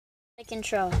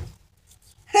Intro.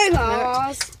 Hey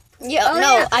guys. Yeah,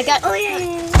 no, I got. Oh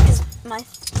yeah. My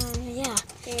yeah.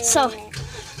 So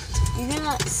you're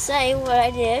gonna say what I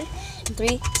did. In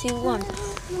 3, 2, 1.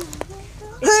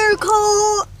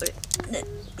 Haircut.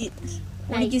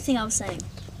 What did you think I was saying?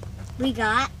 We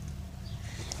got.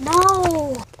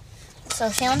 No. So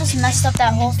Shayla just messed up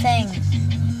that whole thing.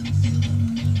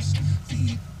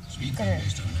 Look at her.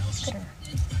 Look at her.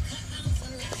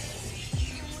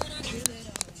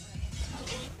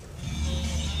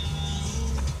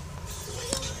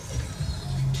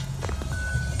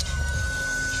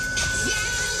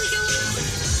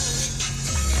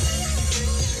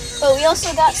 But we also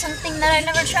got something that I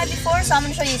never tried before, so I'm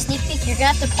going to show you a sneak peek. You're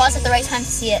going to have to pause at the right time to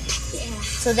see it.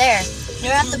 So there. You're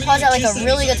going to have to pause at like a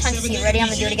really good time to see it. Ready? I'm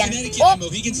going to do it again. Oh,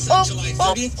 God,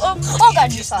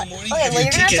 you saw it. Okay, well, you're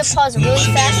going to have to pause really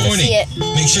fast to see it.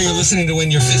 Make sure you're listening to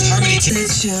when your fifth harmony I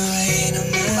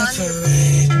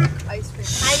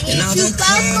need to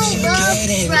buckle up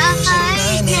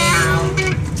right now.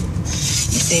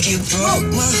 You think you broke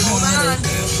my heart,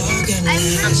 girl, I'm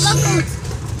not buckled.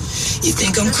 You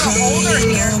think I'm crying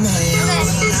on my own,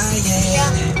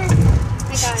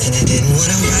 and I didn't want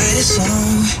to write a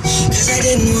song, cause I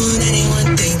didn't want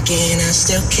anyone thinking I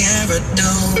still care or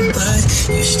don't, but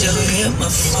you still hit my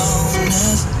phone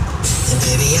up, and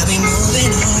baby I'll be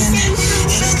moving on,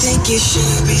 and I think you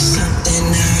should be something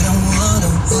I don't want to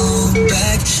hold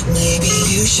back. Maybe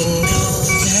you should know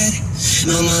that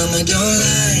my mama don't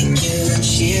like you, and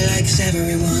she likes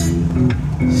everyone,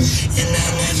 and I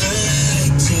never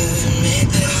like to admit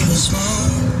that I was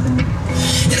wrong,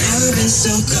 and I've been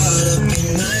so caught up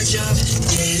in my job,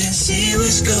 didn't see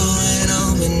what's going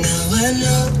on, but now I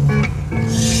know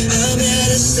I'm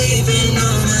better sleeping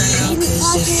on my own,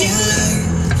 cause if you like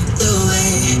the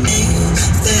way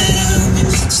that I'm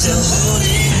still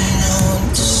holding on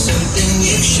to something,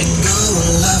 you should go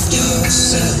and love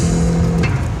yourself.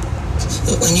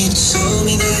 But when you told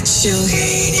me that you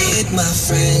hated my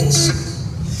friends,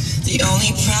 the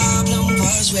only problem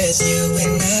was with you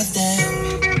and not them.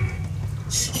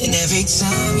 And every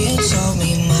time you told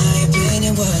me my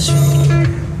opinion was wrong,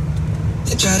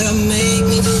 you tried to make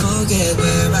me forget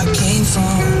where I came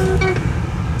from.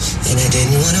 And I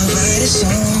didn't want to write a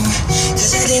song,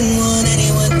 cause I didn't want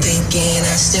anyone thinking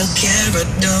I still care or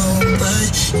don't,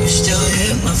 but you still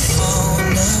hit my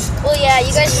phone up. Well, yeah,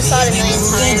 you guys just saw it a million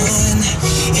times.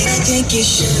 And I think you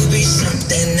should be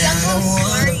something I don't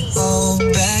want to hold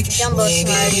back. Jumbo Maybe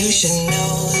you Smarties. should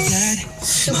know that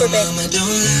Super my big. mama don't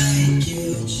like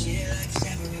you, she likes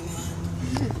everyone,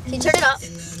 Can you turn it up?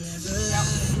 and I never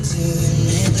lied to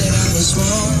admit that I was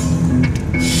wrong,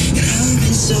 and I've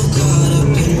been so caught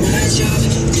up in my job,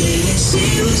 didn't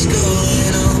see what's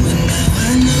going on, but now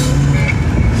I know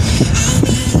I'm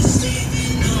better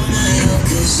sleeping on my own,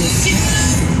 cause if you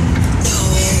like the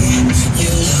way you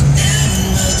look that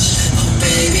much, oh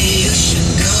baby you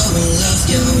should go and love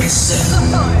yourself.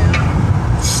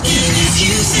 And if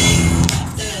you think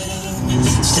that I'm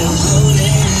still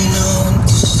holding on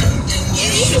to something, you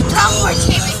should go and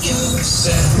love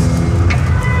yourself.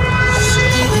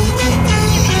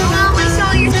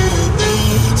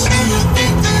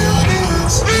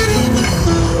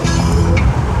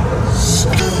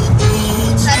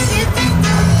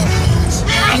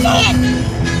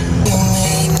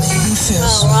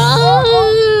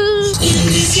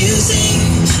 And if you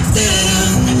think that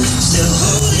I'm still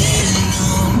holding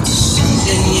on to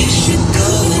something, you should go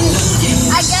and love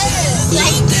yourself. I get it.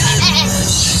 Love that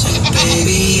much, so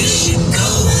baby, you should go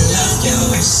and love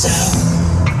yourself.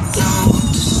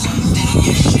 Love something,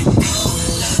 you should go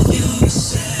and love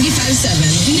yourself.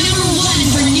 95.7,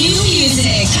 #1 for new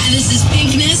music. Hi, this is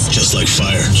Pinkness. Just like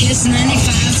fire. Kiss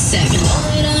 95.7.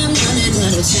 I'm running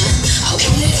out of time. I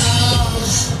want it all.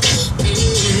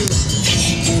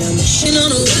 And I'm pushing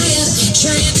on a wire,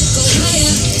 trying to go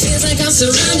higher. Feels like I'm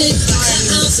surrounded by an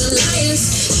ounce of liars.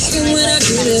 Even when I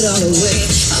give it all away,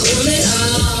 I want it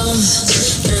all.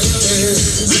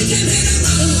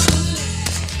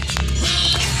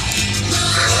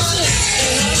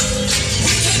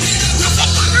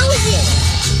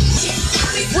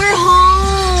 We're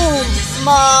home,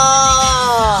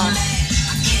 Mom.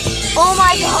 Oh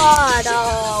my God.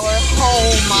 Oh, we're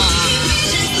home, Mom.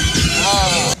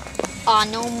 Oh,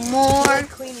 no more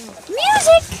music.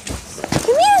 Music.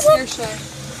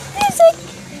 Music.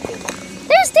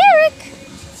 There's Derek.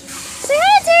 Say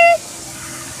hi, Derek.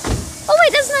 Oh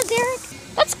wait, that's not Derek.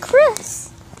 That's Chris.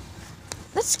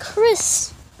 That's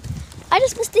Chris. I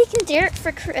just mistaken Derek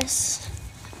for Chris.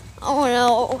 Oh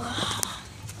no.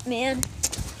 Man.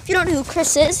 If you don't know who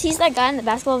Chris is, he's that guy in the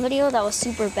basketball video that was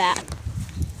super bad.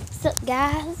 What's up,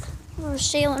 guys? We're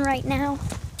Shaylin right now.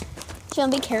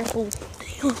 Shaylin, be careful.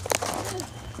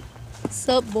 What's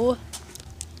up, boy?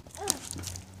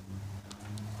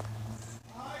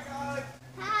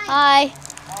 Hi.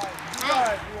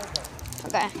 Hi.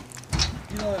 Okay.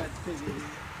 You know that's piggy.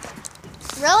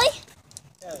 Really?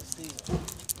 Yeah, Steven.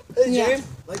 Hey, Yeah. James.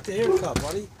 Like the haircut,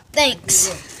 buddy. Thanks.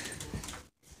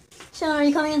 Shaylin, are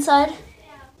you coming inside?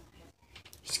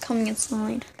 She's coming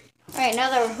inside. Alright, now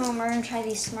that we're home, we're gonna try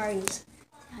these Smarties.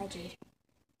 Hi, Jade.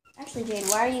 Actually, Jade,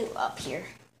 why are you up here?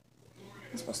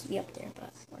 I'm supposed to be up there,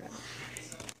 but whatever.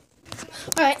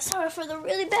 Alright, sorry for the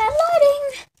really bad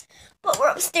lighting. But we're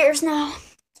upstairs now.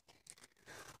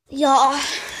 Y'all.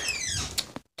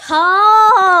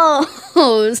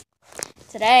 Toes.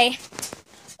 Today,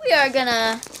 we are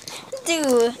gonna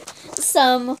do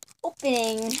some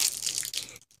opening.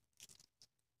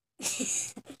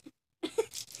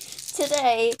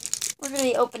 Today, we're gonna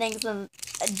be opening some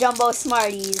jumbo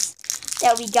Smarties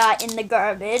that we got in the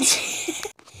garbage.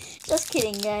 Just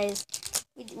kidding, guys.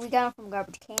 We got them from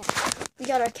garbage can. We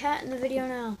got our cat in the video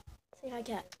now. Say hi,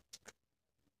 cat.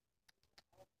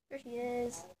 There she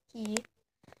is. He.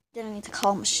 Didn't need to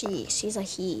call him she. She's a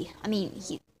he. I mean,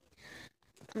 he.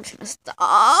 I'm just gonna stop.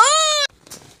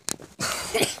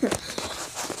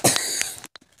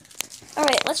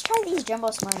 Alright, let's try these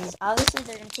jumbo Smarties. Obviously,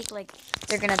 they're gonna take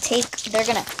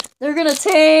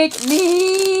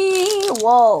me.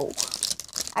 Whoa.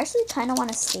 I actually kind of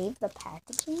want to save the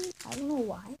packaging. I don't know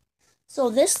why. So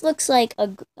this looks like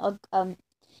it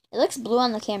looks blue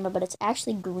on the camera, but it's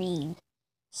actually green.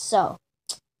 So,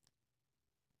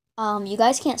 you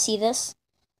guys can't see this.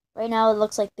 Right now it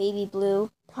looks like baby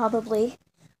blue, probably.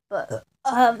 But,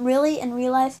 really, in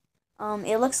real life,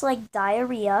 it looks like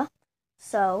diarrhea.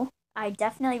 So, I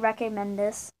definitely recommend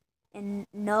this. And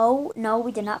no,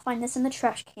 we did not find this in the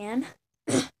trash can.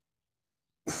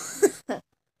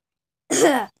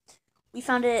 We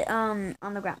found it, on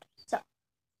the ground. So.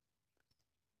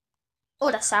 Oh,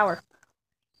 that's sour.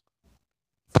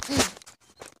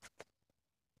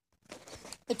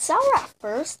 It's sour at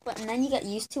first, but then you get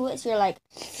used to it, so you're like,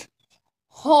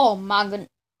 oh my goodness,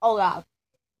 oh god.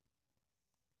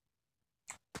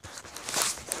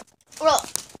 Well,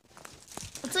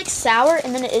 it's like sour,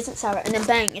 and then it isn't sour, and then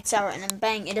bang, it's sour, and then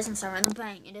bang, it isn't sour, and then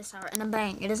bang, it is sour, and then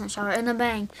bang, it isn't sour, and then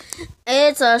bang.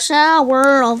 It's a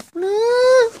shower of...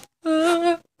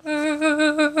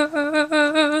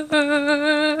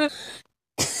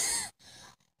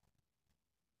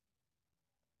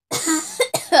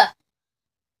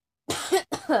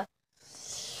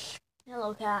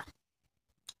 Hello, cat.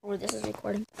 Oh, this is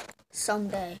recording.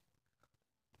 Someday,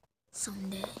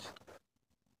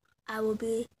 I will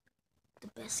be the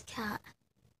best cat.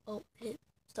 Oh,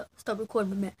 stop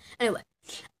recording a minute. Anyway,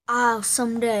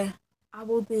 someday, I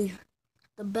will be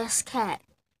the best cat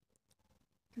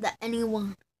that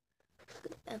anyone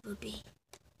could ever be.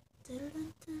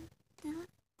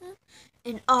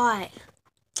 And I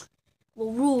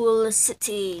will rule the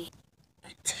city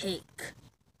and take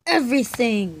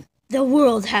everything the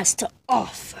world has to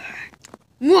offer.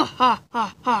 Ha ha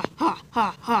ha ha ha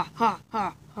ha ha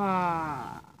ha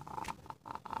ha.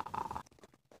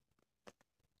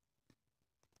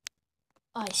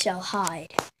 I shall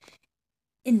hide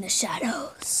in the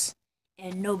shadows,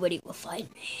 and nobody will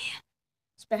find me.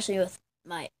 Especially with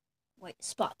my white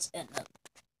spots and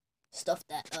stuff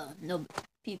that no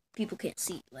people can't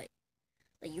see. Like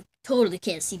you totally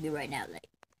can't see me right now. Like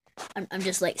I'm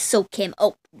just like so cam.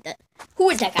 Oh, who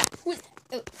is that guy? Who is that?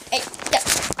 Oh, hey, yeah.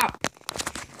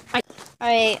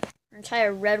 Alright, I'm gonna try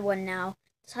a red one now.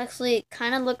 This actually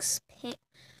kind of looks pink.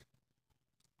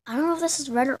 I don't know if this is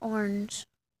red or orange.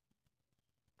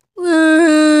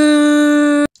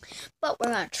 But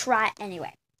we're gonna try it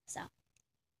anyway. So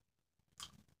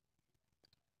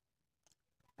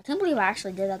I can't believe I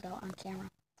actually did that though on camera.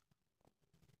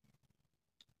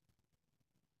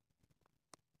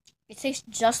 It tastes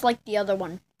just like the other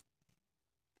one.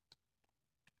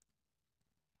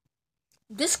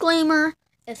 Disclaimer,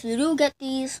 if you do get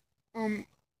these,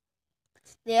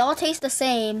 they all taste the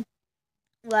same.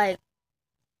 Like,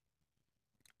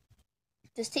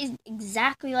 this tastes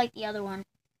exactly like the other one.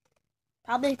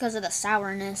 Probably because of the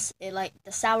sourness. The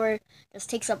sour just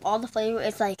takes up all the flavor.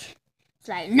 It's like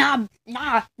nah,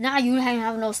 you don't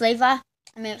have no flavor.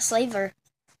 I mean, slaver.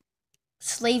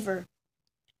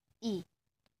 E.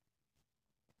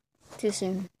 Too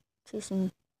soon.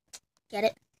 Get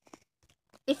it?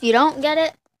 If you don't get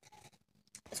it,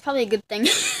 it's probably a good thing.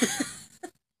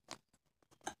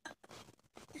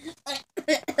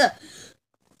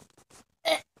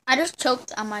 I just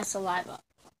choked on my saliva.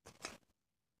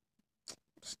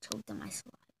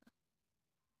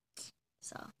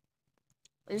 So,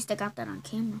 At least I got that on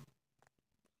camera.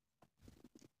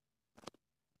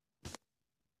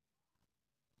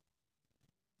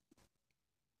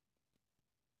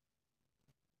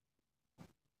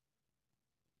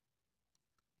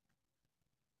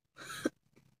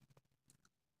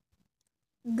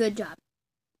 Good job.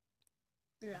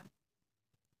 Good job.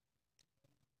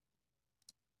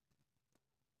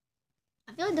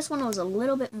 I feel like this one was a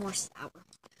little bit more sour.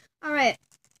 Alright,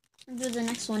 I'll do the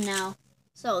next one now.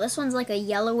 So this one's like a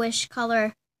yellowish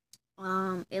color.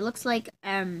 It looks like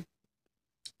a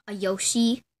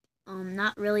Yoshi.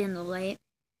 Not really in the light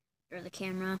or the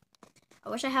camera. I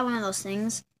wish I had one of those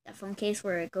things, that phone case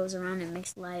where it goes around and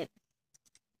makes light.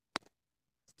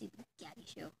 Stupid gaddy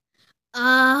show.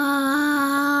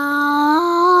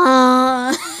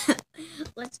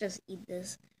 Let's just eat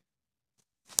this.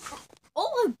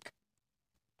 Oh, look.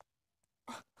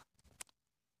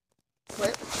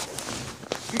 What?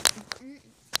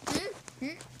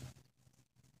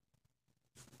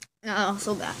 Oh,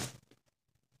 so bad.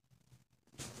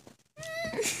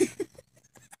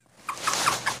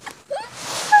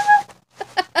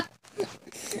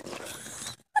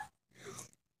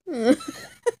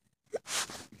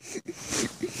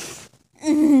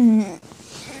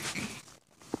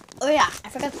 Oh yeah, I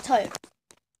forgot to tell you.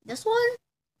 This one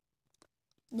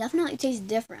definitely tastes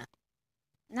different.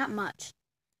 Not much,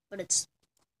 but it's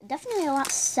definitely a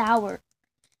lot sourer.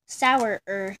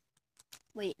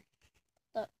 Wait.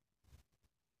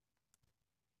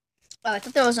 Oh, I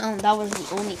thought that was the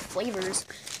only flavors,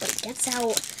 but it gets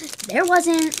out. There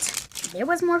wasn't. There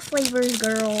was more flavors,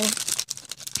 girl. I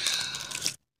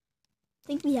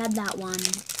think we had that one.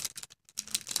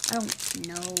 I don't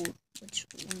know which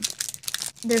one.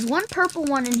 There's one purple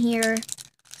one in here,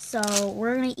 so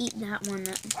we're gonna eat that one.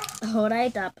 Hold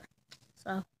it up.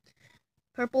 So,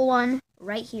 purple one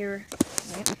right here.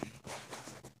 Right.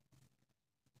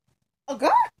 Oh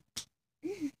God!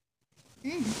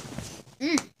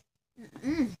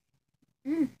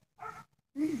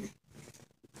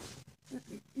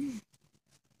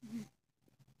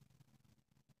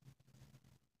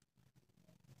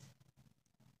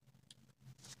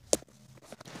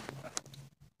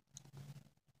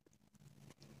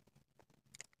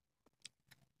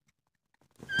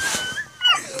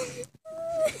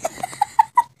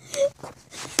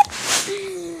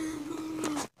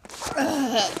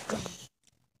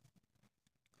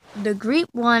 The grape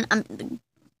one,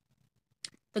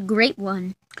 the grape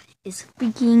one is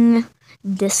freaking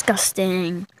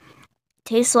disgusting.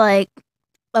 Tastes like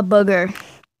a booger,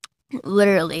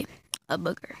 literally a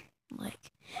booger. Like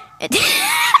it.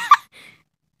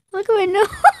 Look at my nose.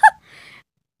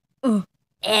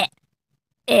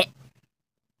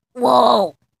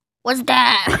 Whoa, what's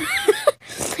that?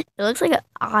 It looks like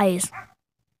eyes.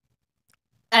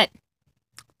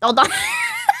 Hold on.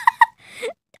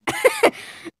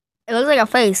 It looks like a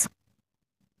face.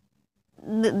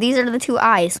 These are the two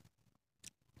eyes.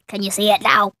 Can you see it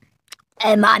now?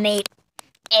 Hey, mommy.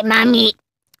 Hey, mommy.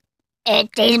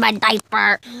 Change my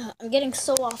diaper. I'm getting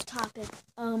so off topic.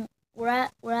 We're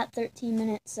at 13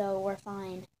 minutes, so we're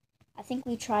fine. I think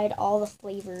we tried all the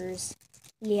flavors.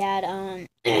 We had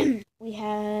we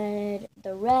had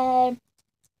the red.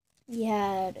 We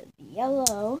had the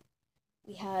yellow.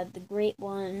 We had the grape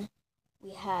one.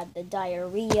 We had the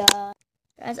diarrhea.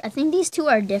 Guys, I think these two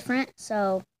are different,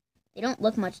 so they don't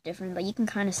look much different, but you can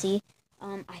kind of see.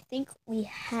 I think we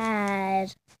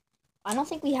had... I don't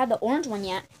think we had the orange one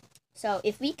yet. So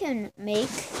if we can make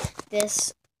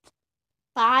this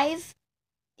 5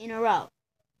 in a row,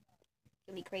 it's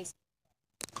gonna be crazy.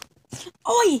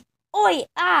 Oi! Oi!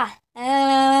 Ah!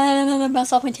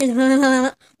 Bounce off my teeth. We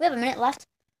have a minute left.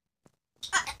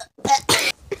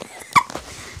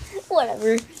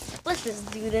 Whatever. Let's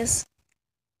just do this.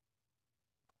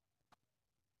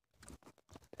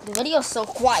 The video's so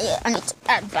quiet. I need to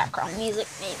add background music,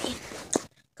 maybe.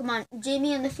 Come on,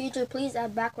 Jamie, in the future, please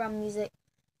add background music,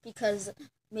 because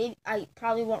maybe I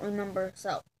probably won't remember.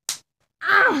 So,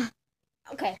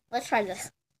 okay, let's try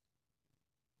this.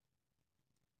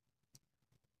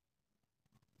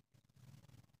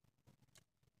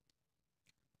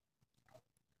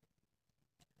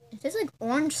 It tastes like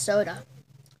orange soda.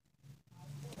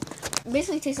 It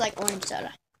basically tastes like orange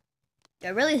soda.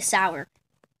 They're really sour.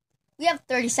 We have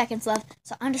 30 seconds left,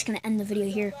 so I'm just going to end the video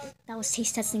here. That was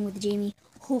Taste Testing with Jamie.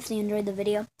 Hopefully you enjoyed the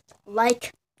video.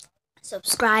 Like,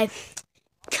 subscribe,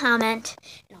 comment,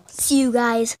 and I'll see you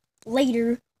guys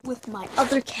later with my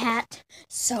other cat.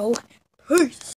 So, peace!